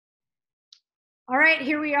All right,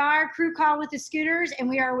 here we are, crew call with the scooters, and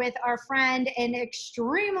we are with our friend and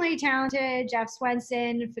extremely talented Jeff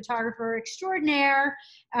Swenson, photographer extraordinaire.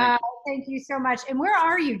 Thank you. Thank you so much. And where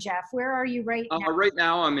are you, Jeff? Where are you right now? Right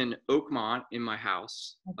now, I'm in Oakmont in my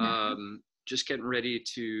house, Okay. just getting ready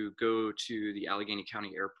to go to the Allegheny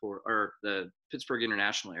County Airport or the Pittsburgh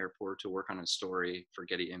International Airport to work on a story for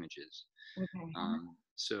Getty Images. Okay.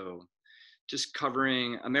 So just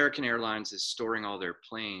covering American Airlines is storing all their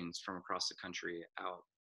planes from across the country out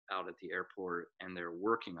at the airport, and they're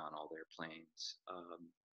working on all their planes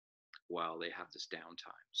while they have this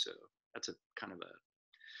downtime. So that's a kind of a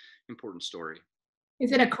important story.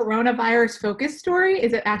 Is it a coronavirus focused story?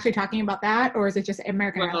 Is it actually talking about that, or is it just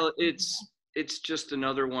American Airlines? Well, it's just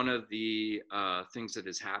another one of the things that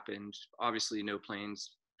has happened. Obviously,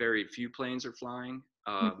 very few planes are flying.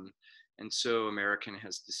 And so American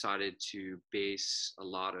has decided to base a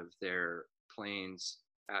lot of their planes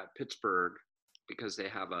at Pittsburgh because they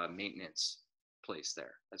have a maintenance place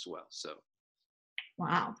there as well. So,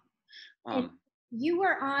 Wow. You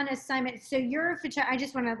were on assignment. So you're a photographer. I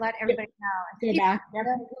just want to let everybody know. Go back. I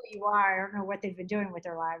don't know who you are. I don't know what they've been doing with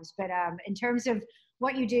their lives. But in terms of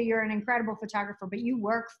what you do, you're an incredible photographer. But you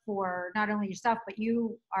work for not only yourself, but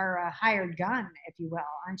you are a hired gun, if you will,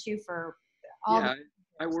 aren't you? For all. Yeah,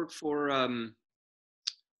 I work for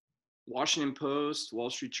Washington Post, Wall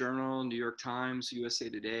Street Journal, New York Times, USA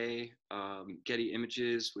Today, Getty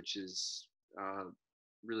Images, which is a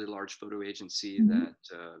really large photo agency that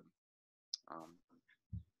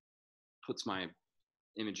puts my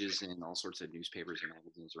images in all sorts of newspapers and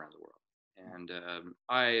magazines around the world. And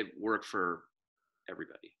I work for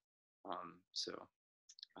everybody.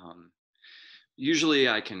 Usually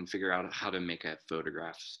I can figure out how to make a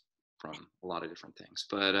photograph from a lot of different things.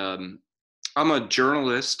 But I'm a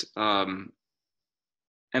journalist,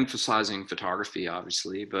 emphasizing photography,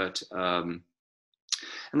 obviously, but and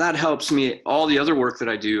that helps me. All the other work that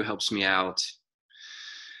I do helps me out.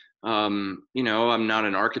 I'm not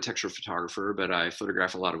an architecture photographer, but I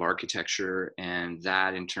photograph a lot of architecture, and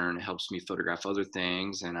that in turn helps me photograph other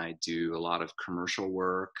things. And I do a lot of commercial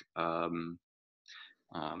work. I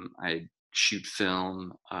shoot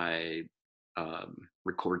film. I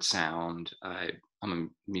record sound. I'm a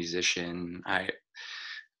musician.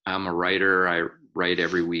 I'm a writer. I write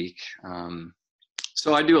every week.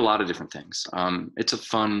 So I do a lot of different things. It's a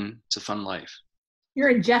fun life.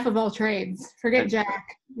 You're a Jeff of all trades. Forget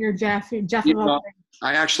Jack. You're Jeff. You're Jeff of all trades.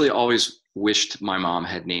 I actually always wished my mom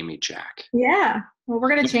had named me Jack. Yeah. Well, we're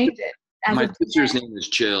going to change it. My sister's name is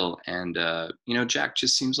Jill, and Jack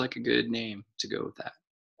just seems like a good name to go with that.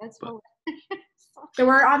 That's So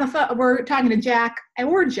we're on the phone. We're talking to Jack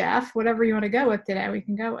or Jeff, whatever you want to go with today. We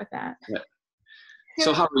can go with that. Yeah.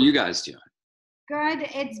 So how are you guys doing? Good.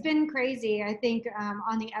 It's been crazy. I think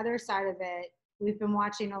on the other side of it, we've been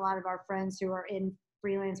watching a lot of our friends who are in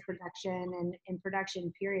freelance production and in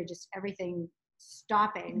production period, just everything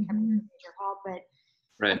stopping, having a major halt. But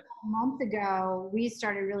right. a month ago, we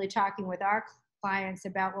started really talking with our clients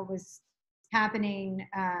about what was happening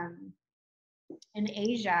in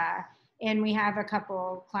Asia. And we have a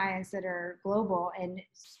couple clients that are global and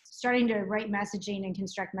starting to write messaging and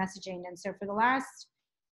construct messaging. And so for the last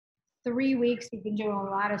 3 weeks, we've been doing a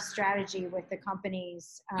lot of strategy with the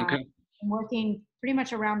companies, working pretty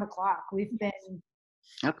much around the clock. We've been.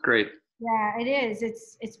 That's great. Yeah, it is.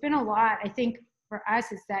 It's been a lot. I think for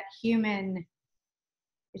us, it's the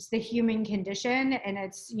human condition, and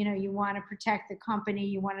it's, you want to protect the company,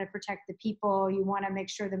 you want to protect the people, you want to make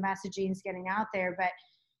sure the messaging is getting out there. But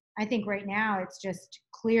I think right now it's just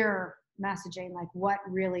clear messaging, like what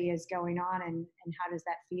really is going on and how does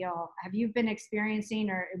that feel? Have you been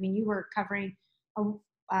experiencing, you were covering a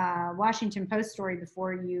Washington Post story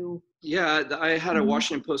before you. Yeah, I had a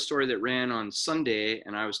Washington Post story that ran on Sunday,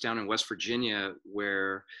 and I was down in West Virginia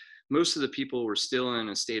where most of the people were still in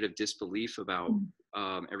a state of disbelief about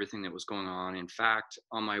everything that was going on. In fact,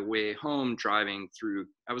 on my way home driving through,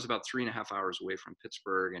 I was about 3.5 hours away from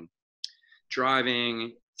Pittsburgh, and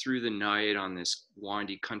driving through the night on this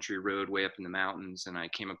windy country road way up in the mountains, and I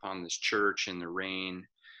came upon this church in the rain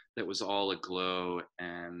that was all aglow,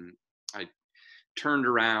 and I turned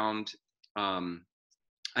around. I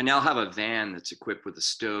now have a van that's equipped with a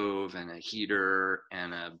stove and a heater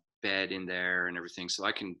and a bed in there and everything, so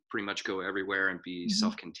I can pretty much go everywhere and be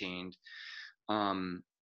self-contained. So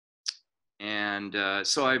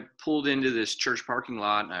I pulled into this church parking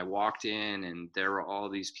lot, and I walked in, and there were all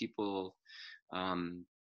these people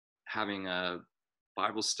having a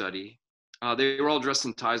Bible study. They were all dressed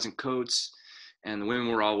in ties and coats, and the women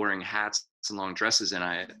were all wearing hats and long dresses.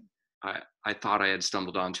 And I thought I had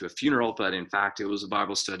stumbled onto a funeral, but in fact it was a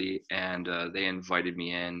Bible study, and they invited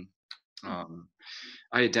me in. I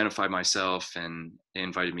identified myself, and they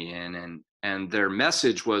invited me in, and their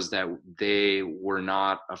message was that they were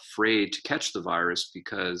not afraid to catch the virus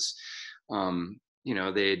because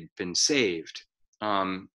they had been saved,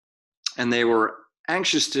 and they were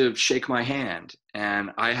anxious to shake my hand.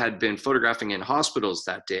 And I had been photographing in hospitals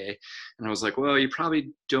that day, and I was like, well, you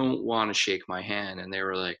probably don't want to shake my hand. And they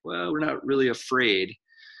were like, well, we're not really afraid.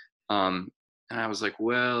 And I was like,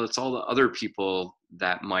 well, it's all the other people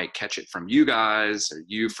that might catch it from you guys, or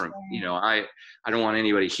you from, I don't want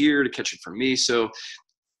anybody here to catch it from me. So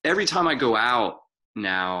every time I go out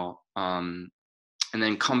now, and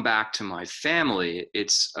then come back to my family,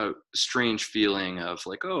 it's a strange feeling of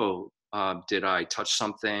like, oh, did I touch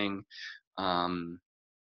something? Were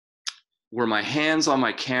my hands on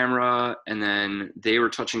my camera, and then they were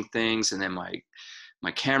touching things, and then my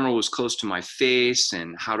camera was close to my face,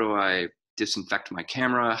 and how do I disinfect my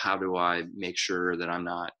camera? How do I make sure that I'm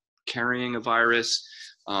not carrying a virus?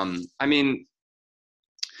 I mean,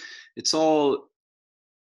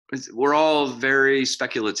 we're all very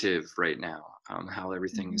speculative right now, how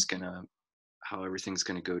everything's gonna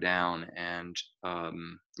go down. And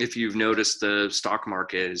if you've noticed, the stock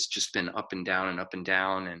market has just been up and down and up and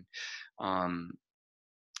down, and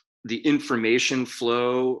the information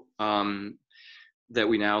flow that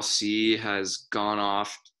we now see has gone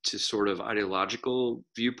off to sort of ideological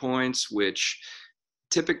viewpoints, which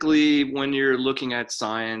typically when you're looking at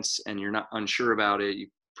science and you're not unsure about it, you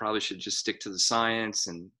probably should just stick to the science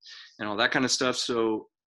and all that kind of stuff. So,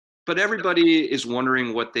 but everybody is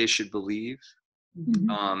wondering what they should believe.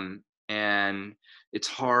 And it's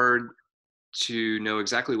hard to know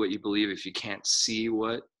exactly what you believe if you can't see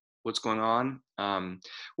what's going on.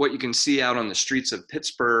 What you can see out on the streets of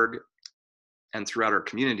Pittsburgh and throughout our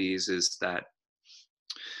communities is that,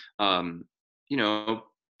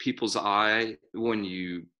 people's eye, when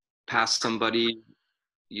you pass somebody,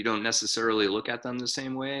 you don't necessarily look at them the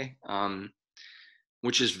same way,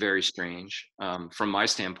 which is very strange from my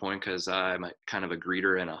standpoint, because I'm kind of a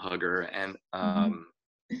greeter and a hugger. And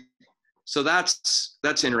so that's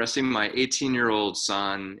interesting. My 18-year-old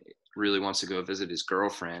son really wants to go visit his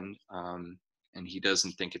girlfriend, and he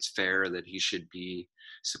doesn't think it's fair that he should be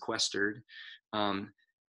sequestered.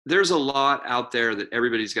 There's a lot out there that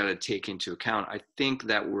everybody's got to take into account. I think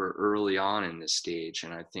that we're early on in this stage,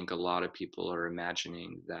 and I think a lot of people are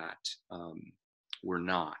imagining that we're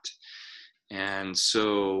not. And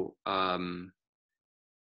so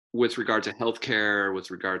with regard to healthcare, with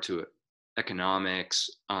regard to economics,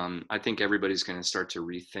 I think everybody's going to start to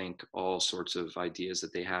rethink all sorts of ideas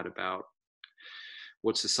that they had about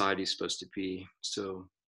what society is supposed to be. So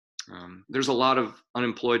there's a lot of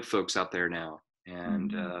unemployed folks out there now.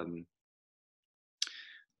 And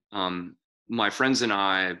my friends and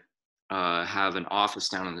I have an office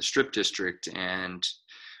down in the Strip District, and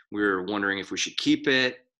we're wondering if we should keep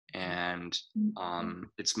it. And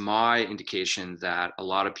it's my indication that a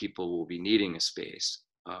lot of people will be needing a space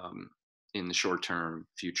in the short-term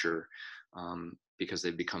future because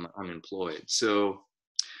they've become unemployed. So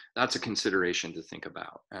that's a consideration to think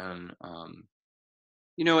about. And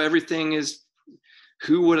everything is,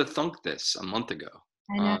 who would have thunk this a month ago?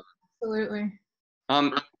 I know, absolutely.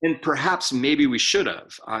 And perhaps maybe we should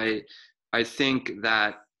have. I think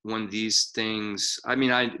that when these things, I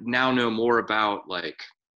now know more about like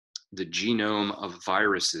the genome of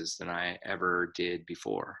viruses than I ever did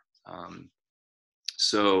before.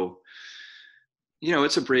 So,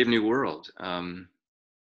 it's a brave new world. And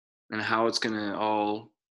how it's going to all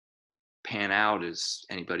pan out is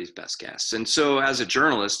anybody's best guess. And so as a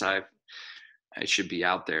journalist, I should be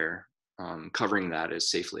out there covering that as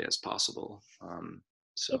safely as possible.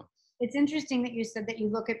 So it's interesting that you said that you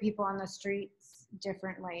look at people on the streets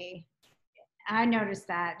differently. I noticed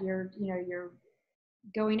that you're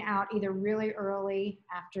going out either really early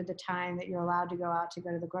after the time that you're allowed to go to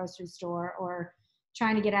the grocery store, or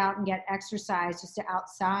trying to get out and get exercise just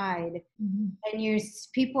outside. And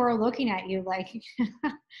people are looking at you like,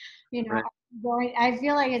 right. I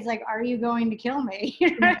feel like it's like, are you going to kill me?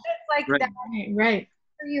 It's like right. That, right.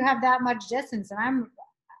 You have that much distance, and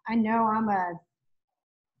I know I'm a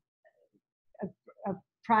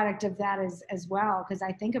product of that as well, because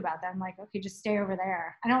I think about that. I'm like, okay, just stay over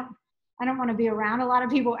there. I don't want to be around a lot of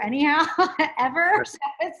people anyhow, ever. Right. So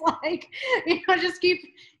it's like, just keep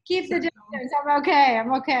the distance.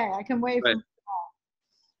 I'm okay. I can wait right. for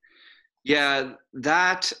Yeah,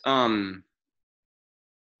 that I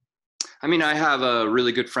have a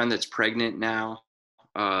really good friend that's pregnant now.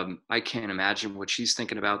 I can't imagine what she's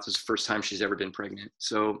thinking about. This is the first time she's ever been pregnant.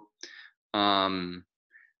 So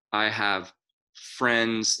I have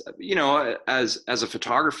friends, you know, as a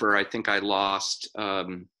photographer, I think I lost,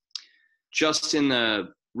 just in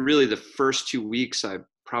really the first 2 weeks, I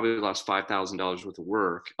probably lost $5,000 worth of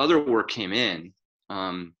work. Other work came in,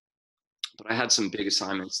 but I had some big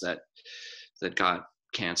assignments that got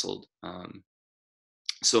canceled.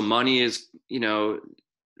 So money is, you know,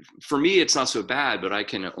 for me, it's not so bad, but I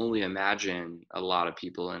can only imagine a lot of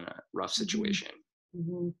people in a rough situation.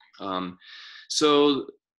 Mm-hmm. So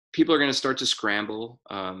people are going to start to scramble.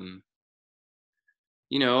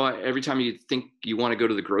 You know, every time you think you want to go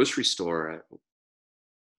to the grocery store,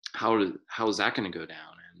 how is that going to go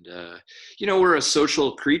down? And you know, we're a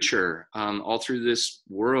social creature. All through this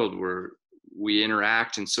world, we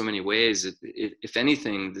interact in so many ways. If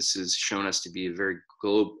anything, this has shown us to be a very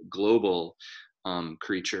global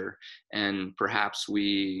creature, and perhaps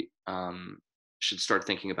we should start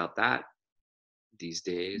thinking about that these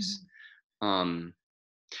days.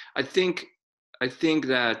 I think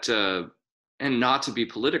that, and not to be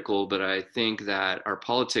political, but I think that our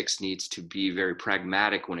politics needs to be very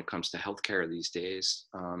pragmatic when it comes to healthcare these days.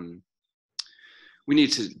 We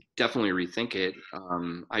need to definitely rethink it.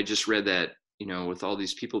 I just read that, you know, with all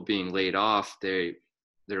these people being laid off, they're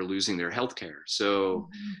losing their healthcare. So,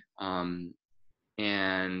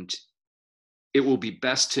 and it will be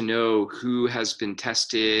best to know who has been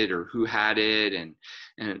tested or who had it,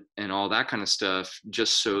 and all that kind of stuff,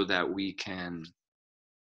 just so that we can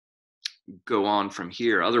go on from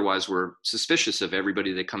here. Otherwise, we're suspicious of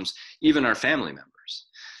everybody that comes, even our family members,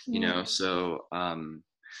 you know. So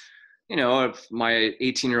you know, if my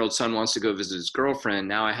 18-year-old son wants to go visit his girlfriend,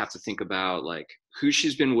 now I have to think about like who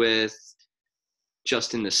she's been with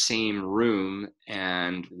just in the same room,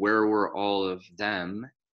 and where were all of them,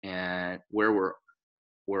 and where were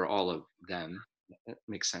all of them. That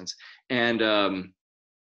makes sense. And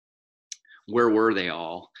where were they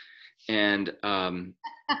all? And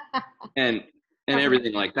and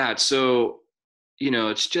everything like that. So, you know,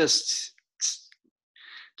 it's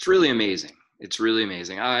really amazing. It's really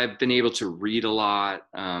amazing. I've been able to read a lot.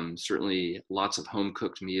 Certainly lots of home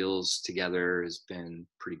cooked meals together has been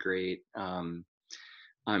pretty great.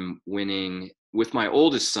 I'm winning with my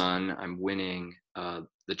oldest son. I'm winning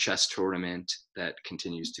the chess tournament that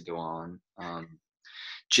continues to go on.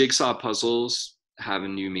 Jigsaw puzzles have a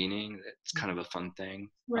new meaning. It's kind of a fun thing.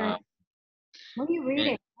 Right. What are you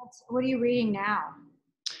reading? What are you reading now?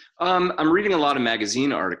 I'm reading a lot of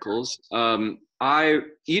magazine articles.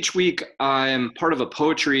 Each week I'm part of a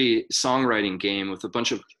poetry songwriting game with a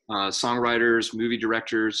bunch of songwriters, movie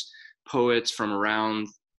directors, poets from around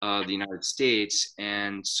the United States.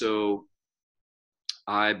 And so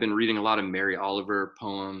I've been reading a lot of Mary Oliver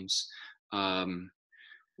poems.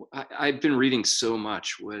 I've been reading so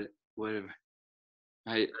much.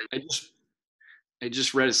 I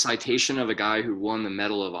just read a citation of a guy who won the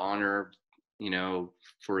Medal of Honor, you know,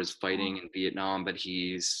 for his fighting in Vietnam, but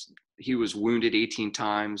he was wounded 18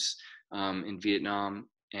 times in Vietnam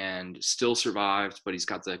and still survived, but he's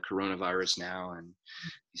got the coronavirus now and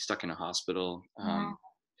he's stuck in a hospital.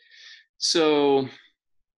 So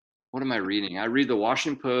what am I reading? I read the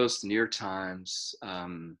Washington Post, the New York Times,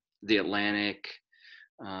 the Atlantic.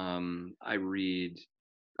 I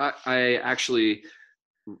actually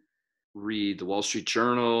read the Wall Street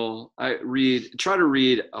Journal. Try to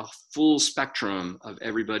read a full spectrum of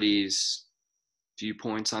everybody's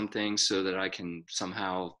viewpoints on things so that I can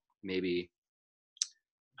somehow maybe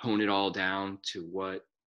hone it all down to what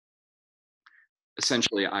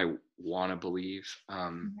essentially I want to believe.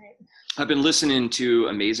 I've been listening to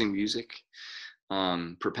amazing music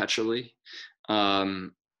perpetually.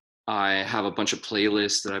 I have a bunch of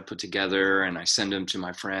playlists that I put together and I send them to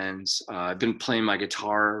my friends. I've been playing my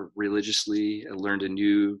guitar religiously. I learned a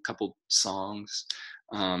new couple songs.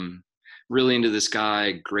 Really into this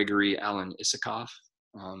guy, Gregory Alan Isakov.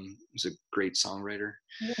 He's a great songwriter.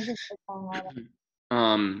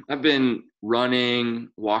 I've been running,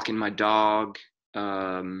 walking my dog.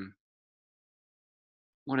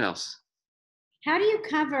 What else? How do you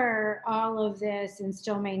cover all of this and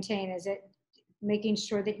still maintain? Is it making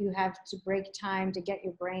sure that you have to break time to get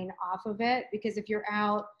your brain off of it? Because if you're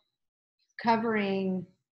out covering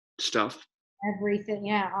stuff, everything,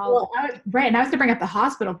 yeah. Right, and I was to bring up the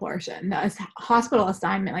hospital portion, the hospital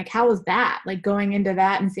assignment. Like, how was that? Like going into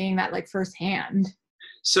that and seeing that like firsthand.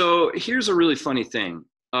 So here's a really funny thing.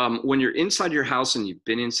 When you're inside your house and you've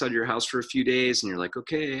been inside your house for a few days and you're like,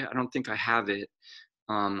 okay, I don't think I have it.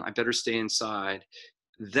 I better stay inside.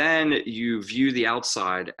 Then you view the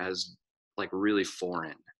outside as like really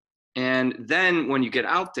foreign. And then when you get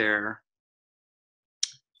out there,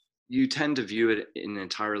 you tend to view it in an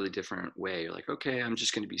entirely different way. You're like, okay, I'm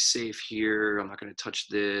just going to be safe here. I'm not going to touch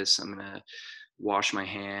this. I'm going to wash my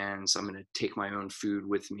hands. I'm going to take my own food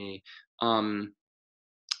with me. You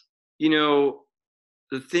know,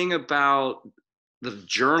 the thing about the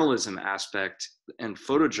journalism aspect and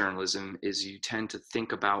photojournalism is you tend to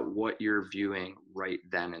think about what you're viewing right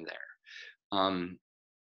then and there.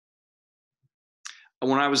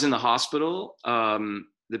 When I was in the hospital,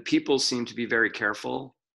 the people seemed to be very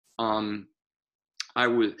careful.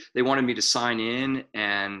 They wanted me to sign in,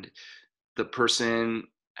 and the person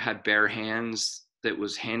had bare hands that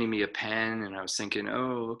was handing me a pen, and I was thinking,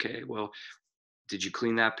 oh, okay, well, did you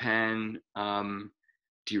clean that pen?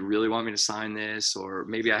 Do you really want me to sign this? Or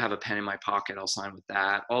maybe I have a pen in my pocket, I'll sign with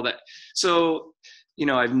that, all that. So, you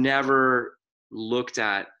know, I've never looked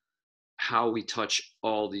at how we touch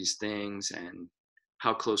all these things and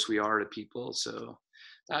how close we are to people. So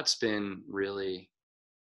that's been really,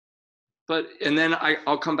 but, and then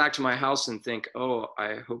I'll come back to my house and think, oh,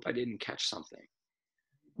 I hope I didn't catch something.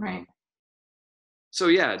 Right. So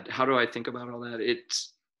yeah, how do I think about all that?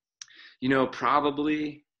 It's, you know,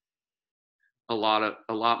 probably a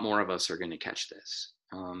lot more of us are going to catch this.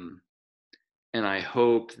 And I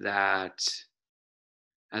hope that,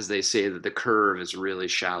 as they say, that the curve is really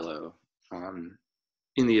shallow,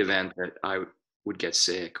 in the event that I would get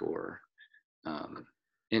sick or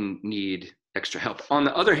and need extra help. On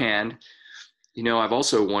the other hand, you know, I've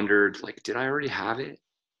also wondered, like, did I already have it?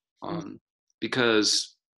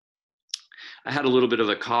 Because I had a little bit of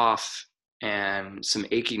a cough and some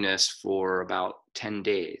achiness for about 10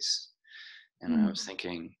 days. And I was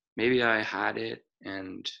thinking, maybe I had it.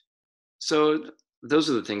 And so those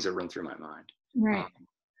are the things that run through my mind. Right.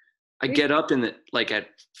 I get up at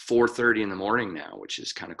 4:30 in the morning now, which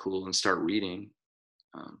is kind of cool, and start reading,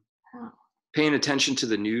 paying attention to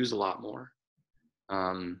the news a lot more.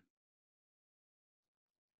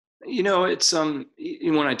 You know, it's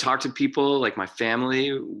when I talk to people like my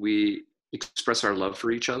family, we express our love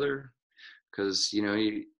for each other, because you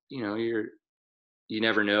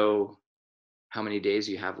never know how many days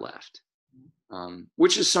you have left,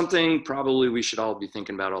 which is something probably we should all be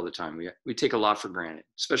thinking about all the time. We take a lot for granted,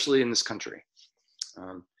 especially in this country.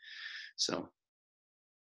 So,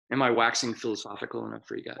 am I waxing philosophical enough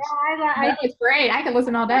for you guys? Yeah, it's great. I could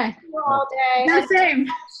listen all day. All day. No, same.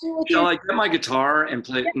 Shall I get my guitar and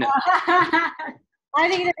play? No. I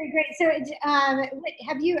think that'd be great. So,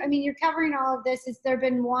 have you? I mean, you're covering all of this. Has there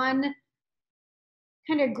been one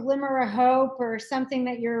kind of glimmer of hope or something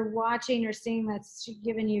that you're watching or seeing that's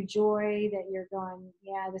given you joy, that you're going,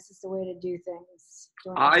 yeah, this is the way to do things?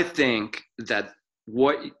 I think that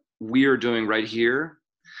what we are doing right here,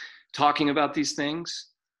 talking about these things,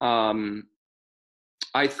 I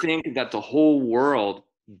think that the whole world,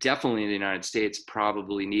 definitely in the United States,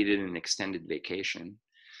 probably needed an extended vacation.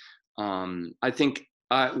 I think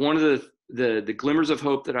one of the glimmers of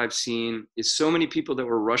hope that I've seen is so many people that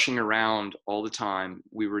were rushing around all the time.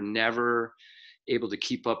 We were never able to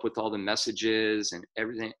keep up with all the messages and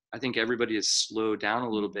everything. I think everybody has slowed down a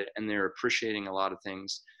little bit, and they're appreciating a lot of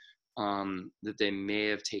things that they may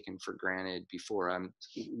have taken for granted before. I'm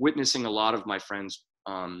witnessing a lot of my friends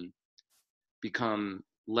become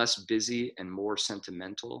less busy and more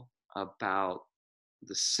sentimental about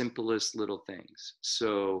the simplest little things.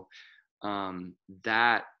 So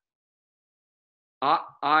that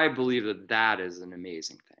I believe that is an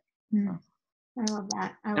amazing thing. I love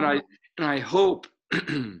that. I hope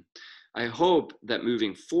I hope that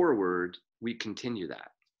moving forward we continue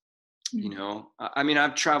that. You know, I mean,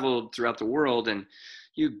 I've traveled throughout the world, and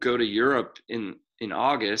you go to Europe in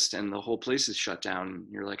August and the whole place is shut down.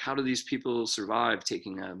 You're like, how do these people survive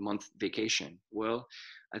taking a month vacation? Well,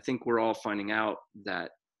 I think we're all finding out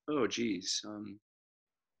that, oh geez,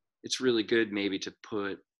 it's really good maybe to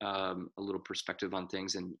put a little perspective on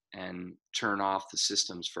things and turn off the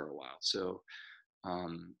systems for a while. So,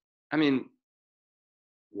 I mean,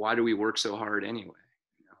 why do we work so hard anyway?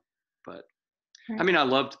 You know, but I mean, I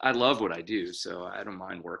love what I do, so I don't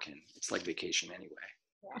mind working. It's like vacation anyway.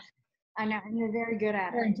 Yeah, I know, and you're very good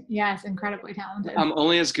at it. Yes, incredibly talented. I'm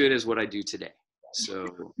only as good as what I do today.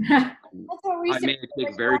 So I may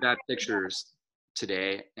take very bad pictures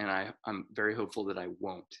today, and I'm very hopeful that I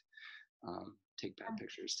won't take bad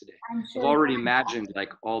pictures today. I've already imagined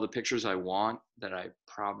like all the pictures I want that I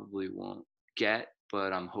probably won't get,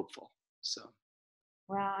 but I'm hopeful. So.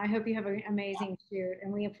 Well, I hope you have an amazing shoot,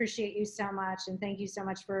 and we appreciate you so much, and thank you so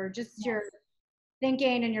much for just your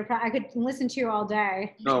thinking and I could listen to you all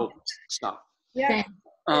day. Oh, stop. Yeah.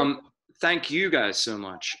 Thank you guys so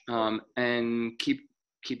much, and keep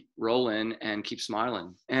rolling and keep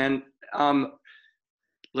smiling. And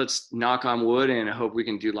let's knock on wood and I hope we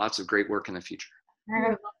can do lots of great work in the future. I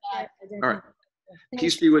hope All right.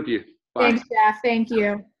 Peace be with you. Bye. Thanks, Jeff. Thank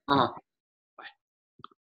you. Uh-huh.